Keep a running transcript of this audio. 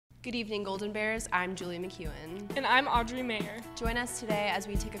Good evening, Golden Bears. I'm Julie McKeon. And I'm Audrey Mayer. Join us today as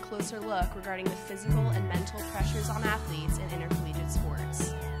we take a closer look regarding the physical and mental pressures on athletes in intercollegiate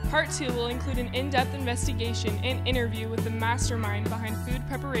sports. Part 2 will include an in-depth investigation and interview with the mastermind behind food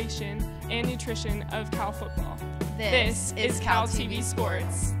preparation and nutrition of Cal football. This is CalTV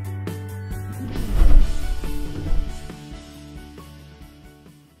Sports.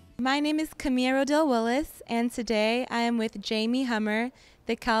 My name is Camille Rodell Willis, and today I am with Jamie Hummer,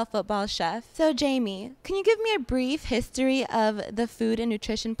 the Cal football chef. So Jamie, can you give me a brief history of the food and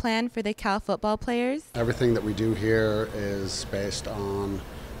nutrition plan for the Cal football players? Everything that we do here is based on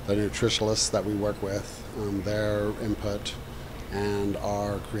the nutritionalists that we work with, their input, and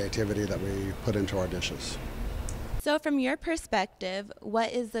our creativity that we put into our dishes. So from your perspective,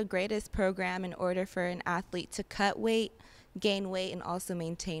 what is the greatest program in order for an athlete to cut weight, gain weight, and also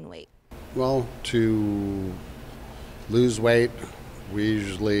maintain weight? Well, to lose weight, we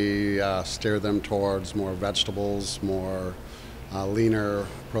usually steer them towards more vegetables, more leaner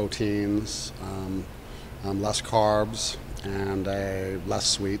proteins, less carbs, and less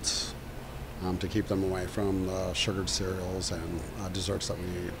sweets to keep them away from the sugared cereals and desserts that we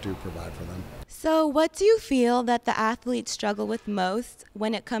do provide for them. So what do you feel that the athletes struggle with most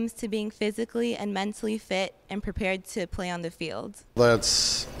when it comes to being physically and mentally fit and prepared to play on the field?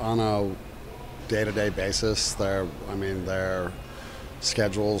 That's on a day-to-day basis. Their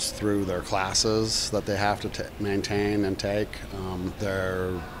schedules through their classes that they have to maintain and take,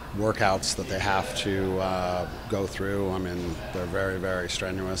 their workouts that they have to go through. They're very, very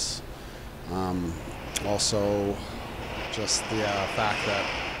strenuous. Also, just the fact that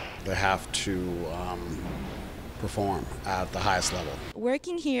they have to perform at the highest level.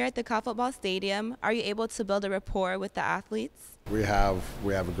 Working here at the Cal football stadium, are you able to build a rapport with the athletes? We have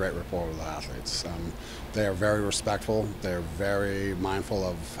a great rapport with the athletes. They are very respectful. They're very mindful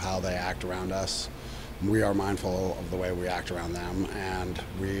of how they act around us. We are mindful of the way we act around them, and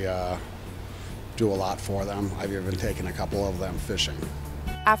we do a lot for them. I've even taken a couple of them fishing.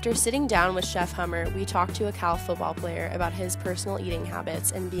 After sitting down with Chef Hummer, we talked to a Cal football player about his personal eating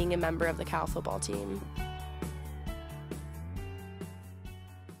habits and being a member of the Cal football team.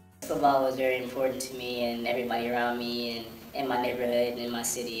 Football was very important to me and everybody around me, and in my neighborhood and in my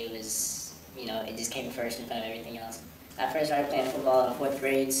city. It was, it just came first in front of everything else. I first started playing football in 4th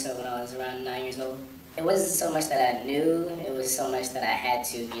grade, so when I was around 9 years old. It wasn't so much that I knew, it was so much that I had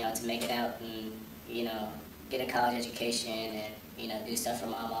to make it out and, get a college education and, do stuff for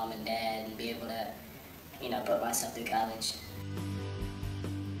my mom and dad and be able to, put myself through college.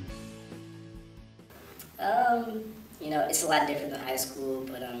 It's a lot different than high school,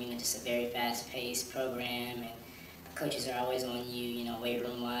 but, just a very fast-paced program, and the coaches are always on you, weight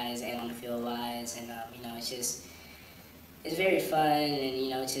room-wise and on the field-wise, and, it's very fun,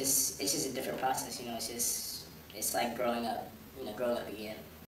 and, it's just a different process, it's like growing up, growing up again.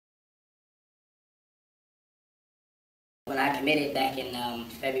 When I committed back in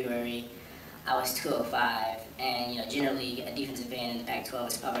February, I was 205, and generally a defensive end in the Pac-12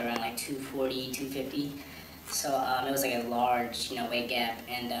 is probably around like 240, 250. So it was like a large, weight gap,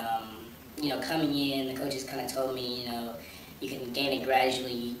 and coming in, the coaches kind of told me, you can gain it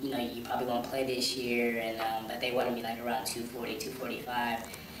gradually. You probably won't play this year, and but they wanted me like around 240, 245,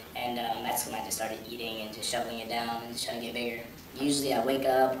 and that's when I just started eating and just shoveling it down and just trying to get bigger. Usually I wake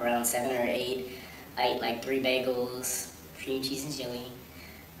up around 7 or 8. I eat like 3 bagels, cream cheese and chili.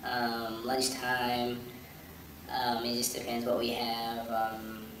 Lunchtime, it just depends what we have.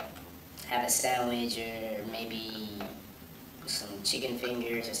 Have a sandwich or maybe some chicken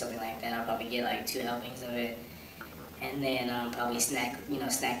fingers or something like that. I'll probably get like 2 helpings of it. And then probably snack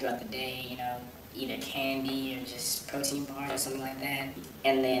throughout the day, either candy or just protein bars or something like that.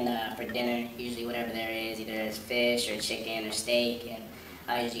 And then for dinner, usually whatever there is, either it's fish or chicken or steak, and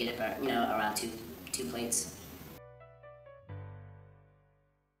I usually get about, around two plates.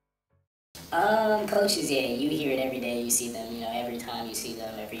 Coaches, yeah, you hear it every day, you see them, every time you see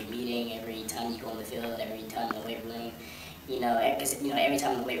them, every meeting, every time you go on the field, every time in the weight room, because, every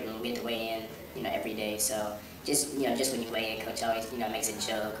time in the weight room we have to weigh in, every day, so just when you weigh in, coach always, makes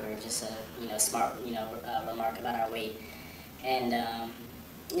a joke or just a, smart, remark about our weight, and,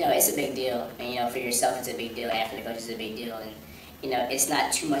 it's a big deal, and, for yourself it's a big deal, and for the coach it's a big deal, and, it's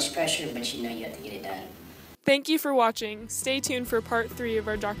not too much pressure, but you have to get it done. Thank you for watching. Stay tuned for part 3 of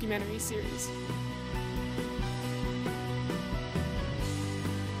our documentary series.